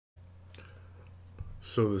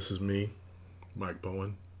So this is me, Mike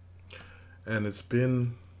Bowen, and it's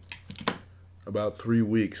been about 3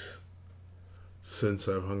 weeks since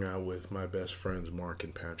I've hung out with my best friends Mark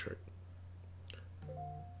and Patrick,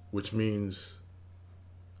 which means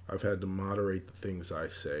I've had to moderate the things I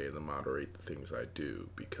say and to moderate the things I do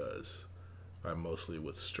because I'm mostly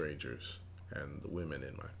with strangers and the women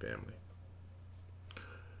in my family.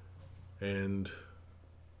 And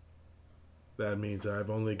that means I've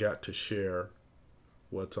only got to share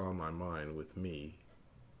what's on my mind with me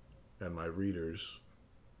and my readers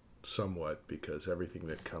somewhat, because everything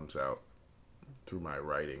that comes out through my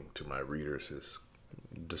writing to my readers is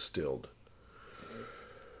distilled.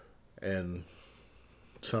 And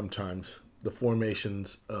sometimes the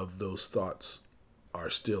formations of those thoughts are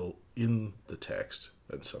still in the text,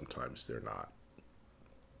 and sometimes they're not.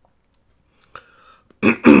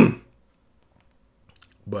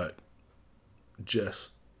 But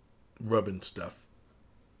just rubbing stuff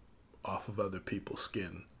off of other people's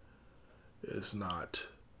skin is not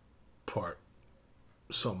part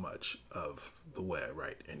so much of the way I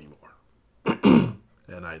write anymore.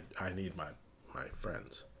 And I need my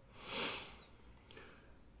friends.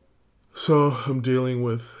 So I'm dealing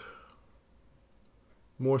with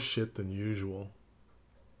more shit than usual.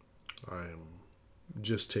 I am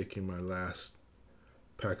just taking my last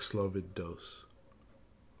Paxlovid dose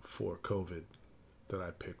for COVID that I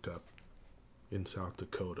picked up in South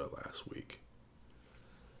Dakota last week.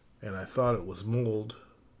 And I thought it was mold.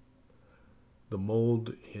 The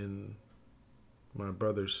mold in my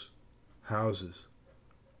brother's houses.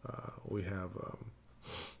 We have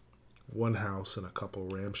one house and a couple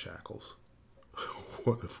ramshackles,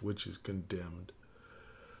 one of which is condemned.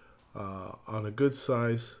 On a good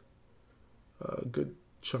size, a good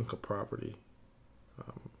chunk of property.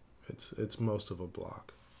 It's most of a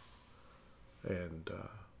block. And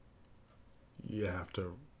you have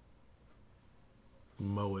to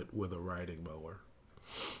mow it with a riding mower.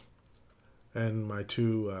 And my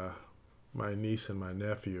niece and my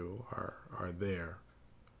nephew are there,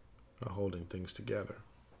 holding things together.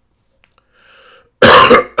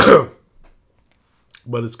 But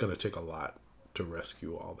it's going to take a lot to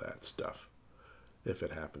rescue all that stuff, if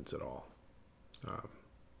it happens at all.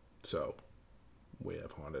 So we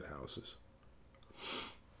have haunted houses.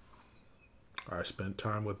 I spent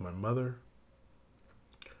time with my mother,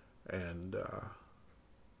 and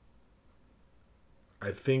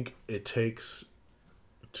I think it takes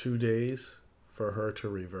 2 days for her to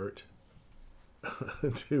revert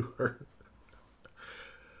to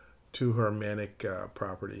her manic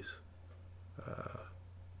properties.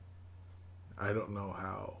 I don't know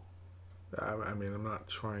how. I mean, I'm not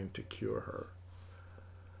trying to cure her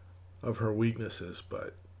of her weaknesses,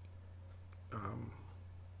 but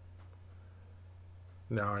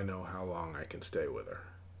now I know how long I can stay with her.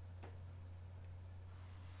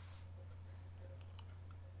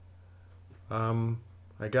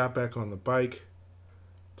 I got back on the bike.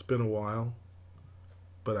 It's been a while,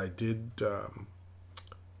 but I did.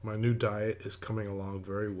 My new diet is coming along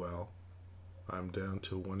very well. I'm down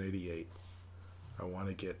to 188. I want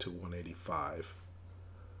to get to 185.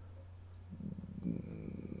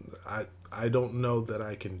 I don't know that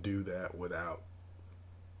I can do that without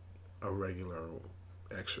a regular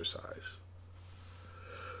exercise,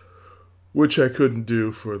 which I couldn't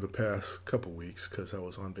do for the past couple weeks because I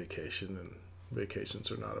was on vacation, and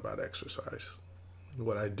vacations are not about exercise.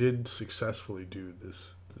 What I did successfully do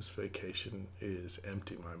this vacation is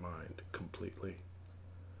empty my mind completely.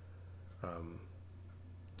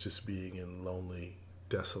 Just being in lonely,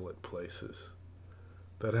 desolate places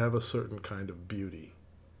that have a certain kind of beauty,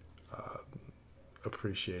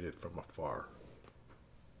 appreciated from afar.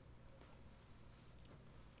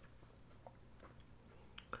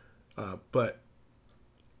 But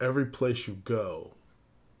every place you go,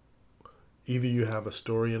 either you have a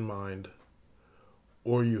story in mind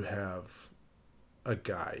or you have a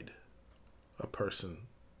guide, a person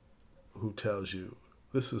who tells you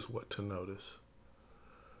this is what to notice.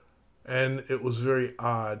 And it was very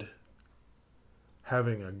odd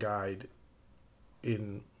having a guide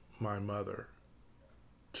in my mother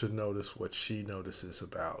to notice what she notices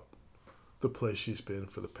about the place she's been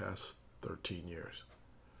for the past 13 years.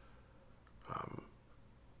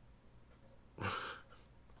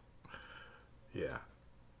 Yeah.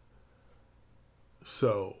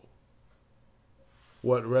 So,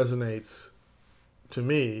 what resonates to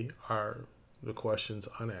me are the questions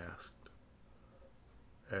unasked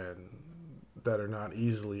and that are not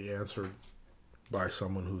easily answered by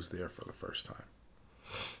someone who's there for the first time.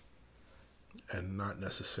 And not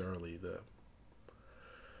necessarily the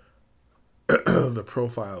the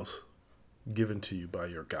profiles given to you by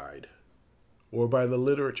your guide or by the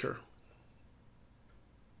literature.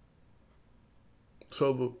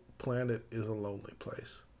 So the planet is a lonely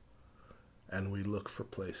place, and we look for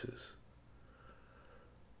places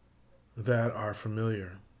that are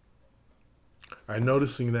familiar. I'm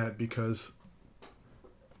noticing that because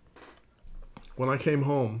when I came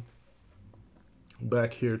home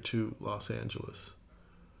back here to Los Angeles,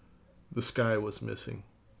 the sky was missing.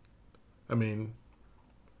 I mean,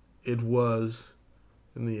 it was,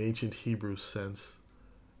 in the ancient Hebrew sense,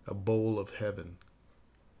 a bowl of heaven,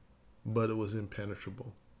 but it was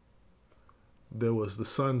impenetrable. There was the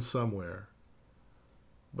sun somewhere,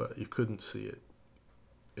 but you couldn't see it.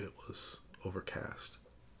 It was overcast.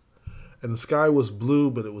 And the sky was blue,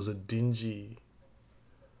 but it was a dingy,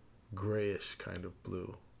 grayish kind of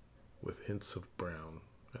blue with hints of brown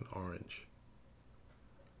and orange.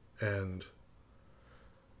 And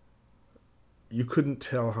you couldn't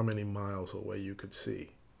tell how many miles away you could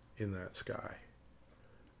see in that sky.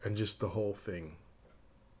 And just the whole thing.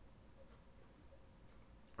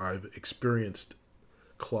 I've experienced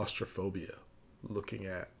claustrophobia looking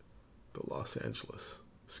at the Los Angeles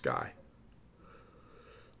sky.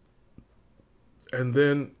 And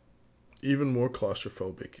then, even more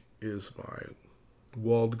claustrophobic is my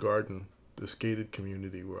walled garden, this gated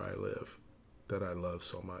community where I live, that I love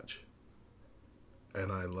so much.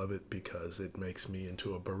 And I love it because it makes me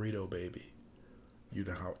into a burrito baby. You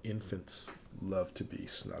know how infants love to be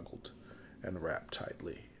snuggled and wrapped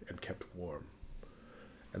tightly and kept warm.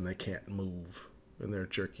 And they can't move, and their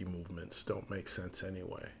jerky movements don't make sense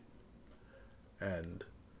anyway. And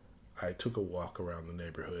I took a walk around the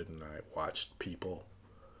neighborhood and I watched people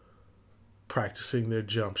practicing their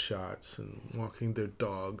jump shots and walking their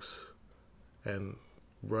dogs and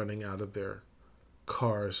running out of their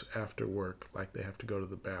cars after work like they have to go to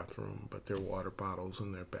the bathroom, but their water bottles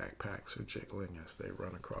and their backpacks are jiggling as they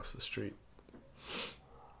run across the street.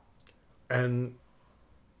 And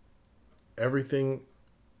everything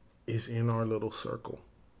is in our little circle.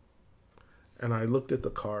 And I looked at the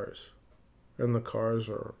cars, and the cars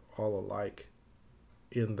are all alike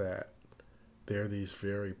in that they're these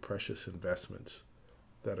very precious investments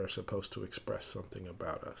that are supposed to express something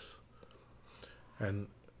about us. And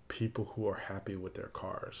people who are happy with their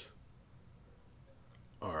cars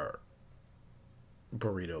are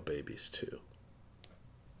burrito babies too.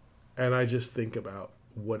 And I just think about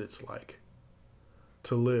what it's like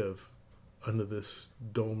to live under this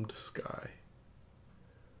domed sky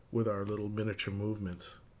with our little miniature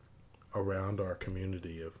movements around our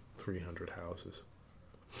community of 300 houses.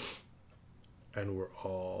 And we're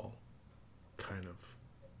all kind of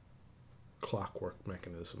clockwork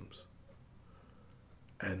mechanisms.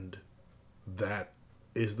 And that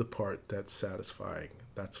is the part that's satisfying,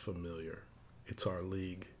 that's familiar. It's our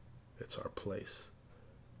league, it's our place,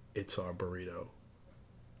 it's our burrito,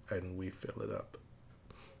 and we fill it up.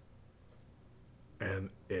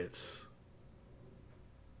 And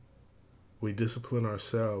we discipline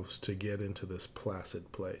ourselves to get into this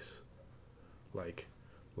placid place, like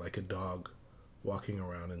a dog walking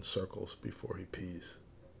around in circles before he pees,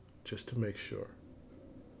 just to make sure.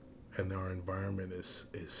 And our environment is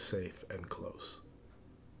safe and close.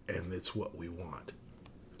 And it's what we want.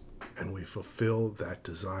 And we fulfill that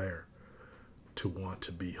desire to want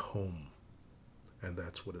to be home. And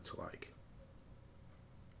that's what it's like.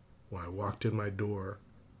 When I walked in my door,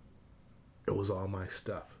 it was all my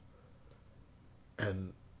stuff.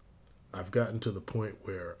 And I've gotten to the point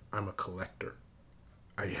where I'm a collector.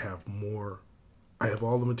 I have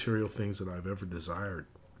all the material things that I've ever desired,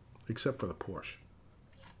 except for the Porsche.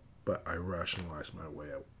 But I rationalized my way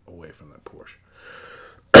away from that Porsche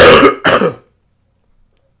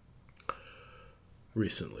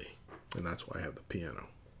recently. And that's why I have the piano.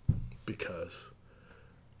 Because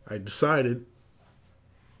I decided,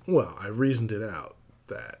 I reasoned it out,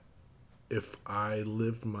 that if I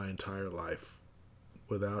lived my entire life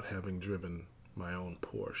without having driven my own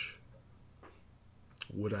Porsche,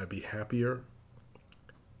 would I be happier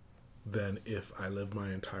than if I lived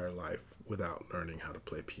my entire life without learning how to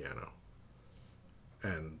play piano?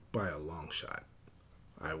 And by a long shot,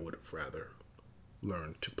 I would have rather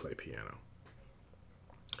learned to play piano.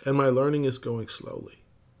 And my learning is going slowly.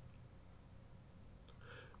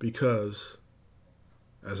 Because,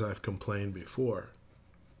 as I've complained before,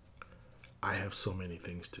 I have so many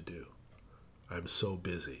things to do. I'm so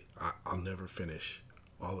busy. I'll never finish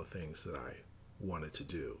all the things that I wanted to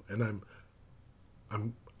do. And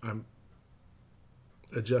I'm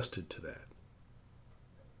adjusted to that.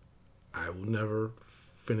 I will never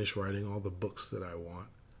finish writing all the books that I want.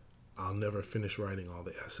 I'll never finish writing all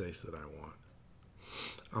the essays that I want.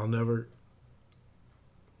 I'll never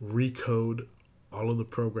recode all of the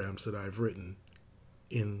programs that I've written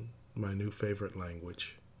in my new favorite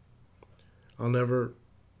language. I'll never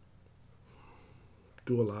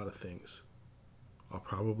do a lot of things. I'll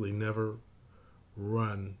probably never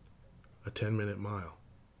run a 10-minute mile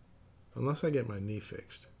unless I get my knee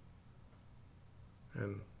fixed.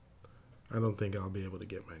 And I don't think I'll be able to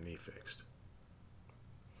get my knee fixed.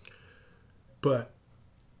 But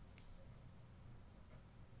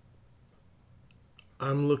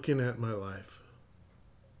I'm looking at my life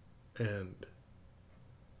and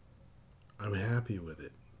I'm happy with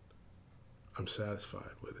it. I'm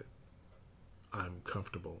satisfied with it. I'm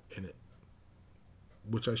comfortable in it,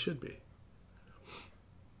 which I should be.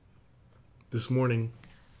 This morning,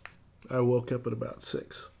 I woke up at about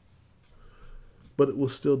 6, but it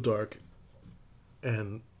was still dark,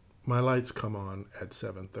 and my lights come on at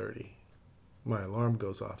 7:30. My alarm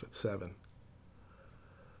goes off at 7.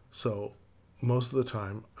 So most of the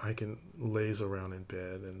time, I can laze around in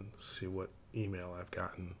bed and see what email I've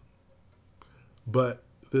gotten. But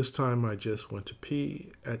this time, I just went to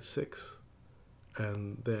pee at 6,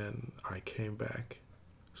 and then I came back,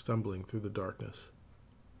 stumbling through the darkness,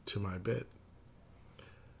 to my bed.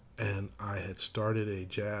 And I had started a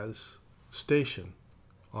jazz station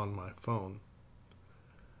on my phone.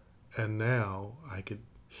 And now I could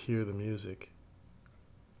hear the music.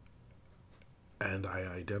 And I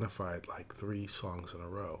identified like 3 songs in a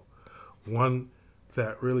row. One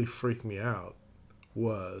that really freaked me out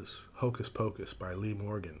was Hocus Pocus by Lee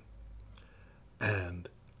Morgan. And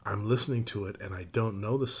I'm listening to it and I don't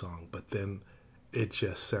know the song, but then it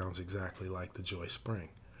just sounds exactly like the Joy Spring.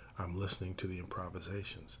 I'm listening to the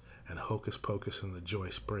improvisations, and Hocus Pocus and the Joy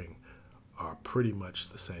Spring are pretty much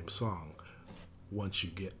the same song once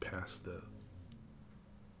you get past the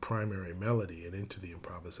primary melody and into the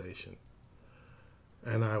improvisation.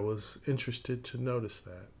 And I was interested to notice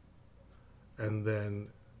that. And then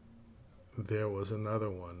there was another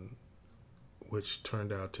one which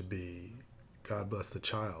turned out to be God Bless the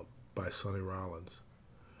Child by Sonny Rollins.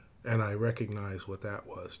 And I recognized what that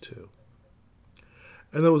was too.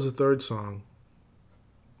 And there was a third song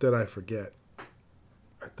that I forget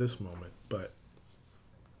at this moment, but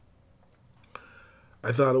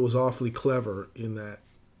I thought it was awfully clever in that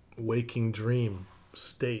waking dream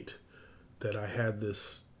state that I had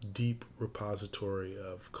this deep repository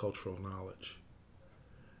of cultural knowledge.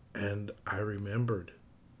 And I remembered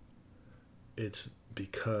it's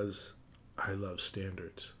because I love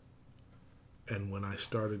standards. And when I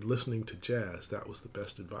started listening to jazz, that was the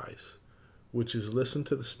best advice, which is listen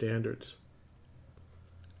to the standards.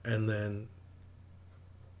 And then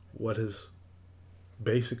what has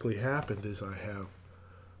basically happened is I have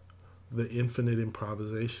the infinite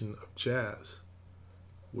improvisation of jazz,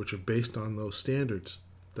 which are based on those standards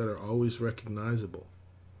that are always recognizable.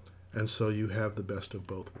 And so you have the best of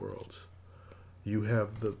both worlds. You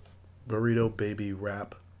have the Burrito Baby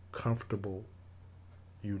rap, comfortable.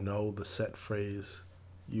 You know the set phrase,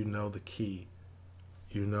 you know the key,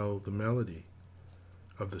 you know the melody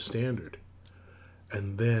of the standard.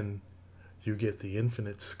 And then you get the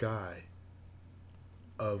infinite sky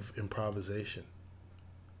of improvisation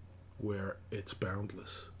where it's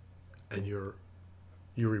boundless. And you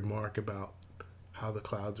remark about how the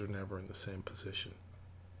clouds are never in the same position.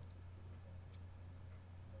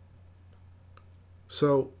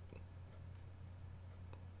 So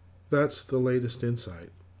that's the latest insight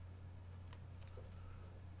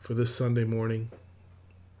for this Sunday morning.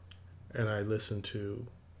 And I listened to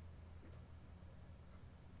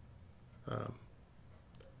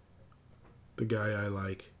the guy I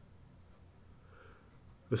like,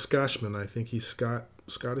 the Scotchman. I think he's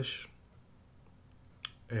Scottish,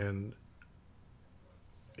 and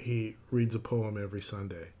he reads a poem every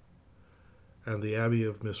Sunday. And the Abbey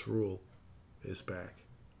of Misrule is back.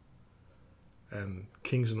 And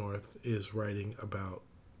Kingsnorth is writing about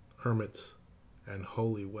hermits and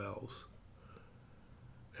holy wells.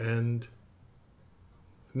 And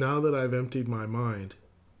now that I've emptied my mind,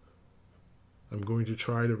 I'm going to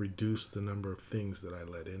try to reduce the number of things that I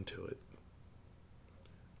let into it.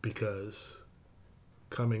 Because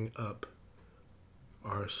coming up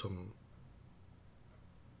are some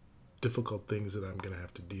difficult things that I'm going to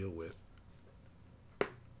have to deal with.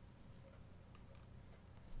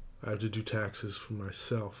 I have to do taxes for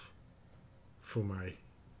myself, for my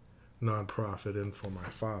nonprofit, and for my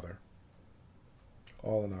father,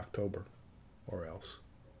 all in October, or else.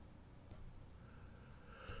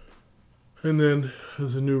 And then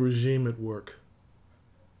there's a new regime at work,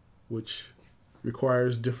 which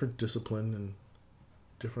requires different discipline and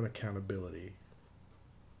different accountability,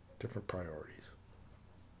 different priorities.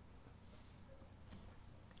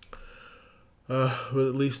 But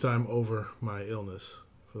at least I'm over my illness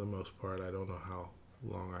for the most part. I don't know how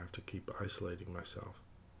long I have to keep isolating myself.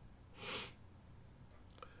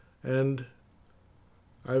 And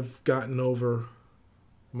I've gotten over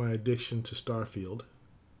my addiction to Starfield.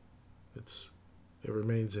 It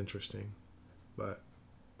remains interesting, but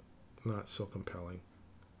not so compelling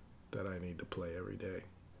that I need to play every day.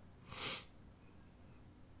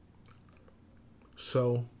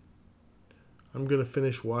 So I'm going to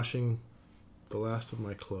finish washing the last of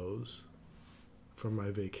my clothes from my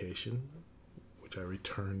vacation, which I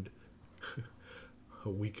returned a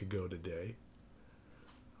week ago today.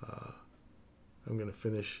 I'm going to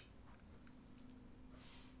finish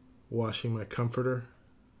washing my comforter.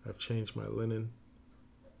 I've changed my linen,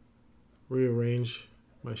 rearrange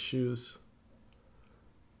my shoes,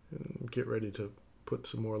 and get ready to put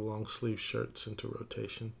some more long sleeve shirts into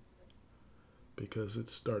rotation because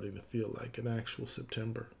it's starting to feel like an actual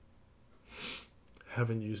September.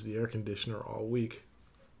 Haven't used the air conditioner all week,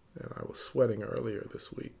 and I was sweating earlier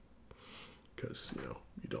this week because,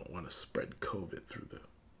 you don't want to spread COVID through the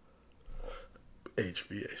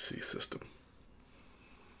HVAC system.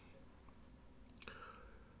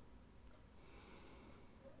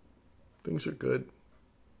 Things are good.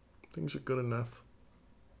 Things are good enough.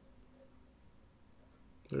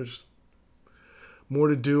 There's more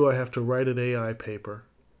to do. I have to write an AI paper,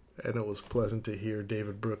 and it was pleasant to hear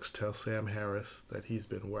David Brooks tell Sam Harris that he's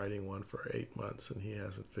been writing one for 8 months and he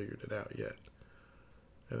hasn't figured it out yet.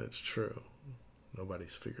 And it's true.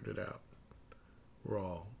 Nobody's figured it out. We're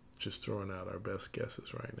all just throwing out our best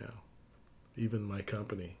guesses right now. Even my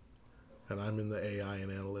company, and I'm in the AI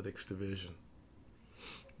and analytics division.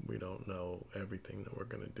 We don't know everything that we're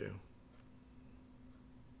going to do.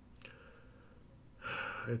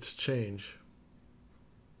 It's change.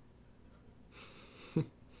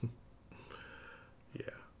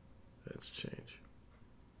 Yeah, it's change.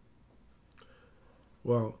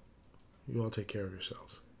 Well, you all take care of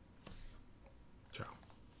yourselves.